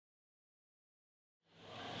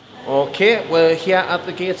Okay, we're here at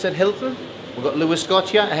the Gateshead Hilton. We've got Lewis Scott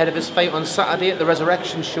here ahead of his fight on Saturday at the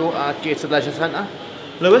Resurrection Show at Gateshead Leisure Centre.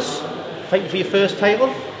 Lewis, fighting for your first title.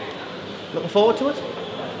 Looking forward to it?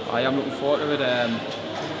 I am looking forward to it.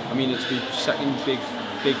 I mean, it's my second big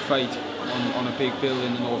fight on a big bill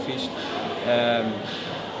in the northeast.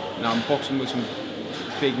 Now I'm boxing with some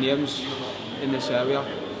big names in this area.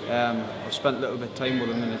 I've spent a little bit of time with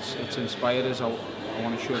them, and it's inspired us. I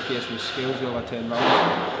want to showcase my skills over 10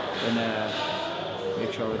 rounds and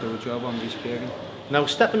make sure I do a job on this pairing. Now,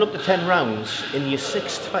 stepping up to 10 rounds in your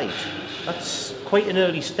 6th fight, that's quite an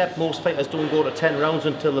early step. Most fighters don't go to 10 rounds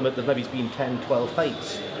until they've maybe been 10, 12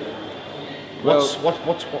 fights. What's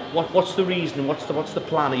the reason? What's the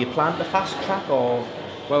plan? Are you planning to fast track or?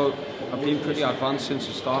 Well, I've been pretty advanced since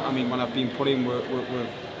the start. I mean, when I've been put in,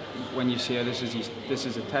 when you say this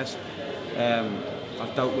is a test,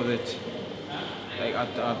 I've dealt with it. Like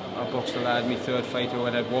I boxed a lad my 3rd fight who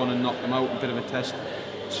I'd won and knocked him out. A bit of a test,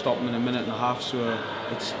 stopped him in a minute and a half. So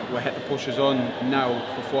we're hit the push us on now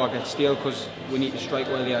before I get stale, because we need to strike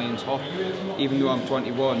while the iron's hot. Even though I'm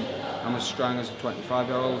 21, I'm as strong as a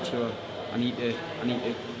 25-year-old. So I need to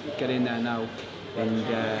get in there now and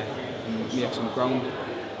make some ground.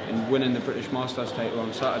 And winning the British Masters title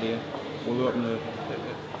on Saturday will open a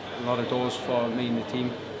lot of doors for me and the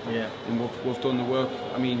team. Yeah. And we've done the work.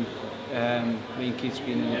 I mean, me and Keith's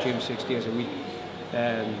been in the gym 6 days a week.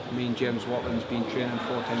 Me and James Watlin's been training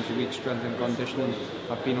 4 times a week, strength and conditioning.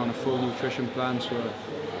 I've been on a full nutrition plan, so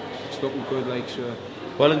it's looking good. Like so.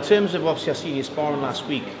 Well, in terms of, obviously, I seen you sparring last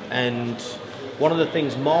week, and one of the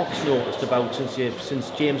things Mark's noticed about since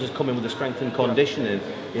James has come in with the strength and conditioning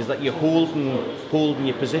is that you're holding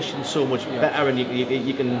your position so much better, and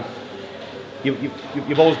you can.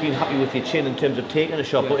 You've always been happy with your chin in terms of taking a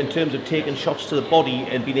shot, but in terms of taking shots to the body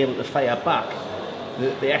and being able to fire back,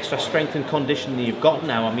 the extra strength and conditioning that you've got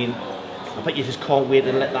now, I mean, I bet you just can't wait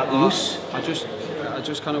to let that loose. I just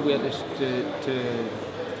can't wait to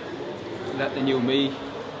let the new me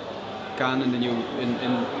go in the new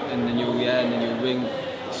in the new year, in the new ring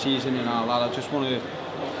season and all that. I just want to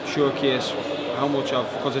showcase how much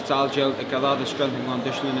because it's all gelled together, the strength and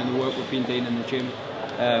conditioning and the work we've been doing in the gym.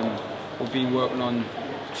 We've been working on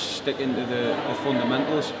sticking to the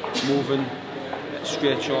fundamentals, moving,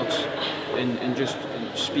 straight shots, and just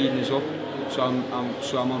speeding us up. So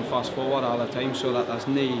I'm on fast forward all the time, so that there's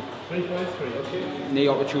no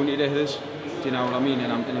opportunity to hit us. Do you know what I mean?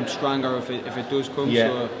 And I'm stronger if it does come. Yeah.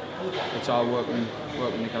 So it's all working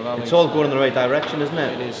together. It's all going in the right direction, isn't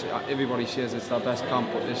it? It is. Everybody says it's the best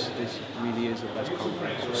camp, but this really is the best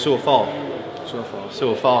camp. So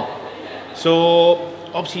far. So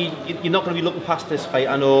obviously you're not going to be looking past this fight.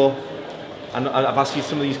 I know, and I've asked you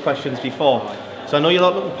some of these questions before. So I know you're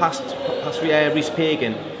not looking past Rhys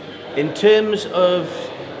Pagan. In terms of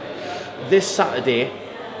this Saturday,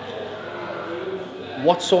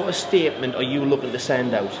 what sort of statement are you looking to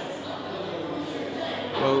send out?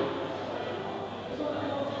 Well,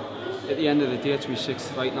 at the end of the day, it's my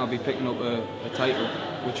 6th fight, and I'll be picking up a title,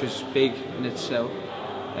 which is big in itself.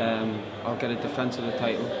 I'll get a defence of the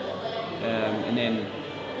title, and then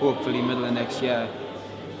hopefully middle of next year,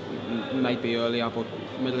 might be earlier, but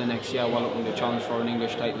middle of next year, we're looking to challenge for an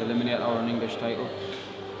English title, eliminator or an English title.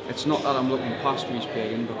 It's not that I'm looking past Rhys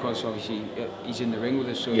Pagan, because obviously he's in the ring with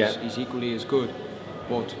us, so he's equally as good.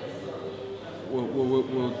 But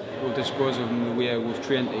we'll dispose of him the way we've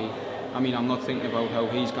trained to. I mean, I'm not thinking about how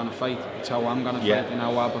he's going to fight. It's how I'm going to fight and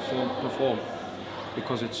how I perform.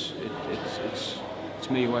 Because it's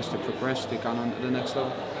me who has to progress to go on to the next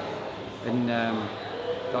level. And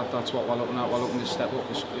that's what we're looking at. We're looking to step up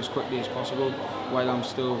as quickly as possible while I'm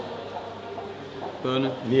still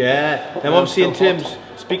burning. Yeah. Now, obviously, in terms,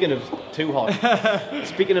 speaking of too hot,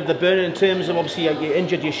 speaking of the burning, in terms of obviously you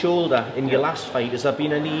injured your shoulder in your last fight. Has there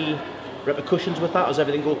been any repercussions with that? Is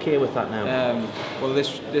everything okay with that now? Well,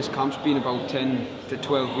 this camp's been about 10 to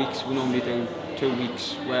 12 weeks. We normally do 2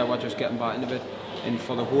 weeks where we're just getting back into it, and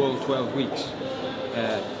for the whole 12 weeks,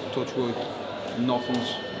 touch wood,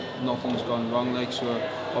 nothing's gone wrong. Like, so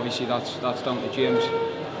obviously that's down to James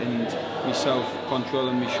and myself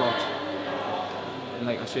controlling my shot. And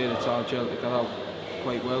like I said, it's all gelled together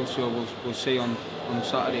quite well. So we'll see on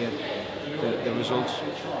Saturday the results.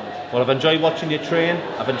 Well, I've enjoyed watching you train,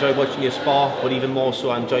 I've enjoyed watching you spar, but even more so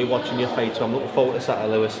I enjoy watching your fight, so I'm looking forward to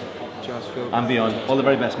Saturday, Lewis. Cheers, Phil. And beyond. All the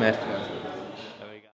very best, mate.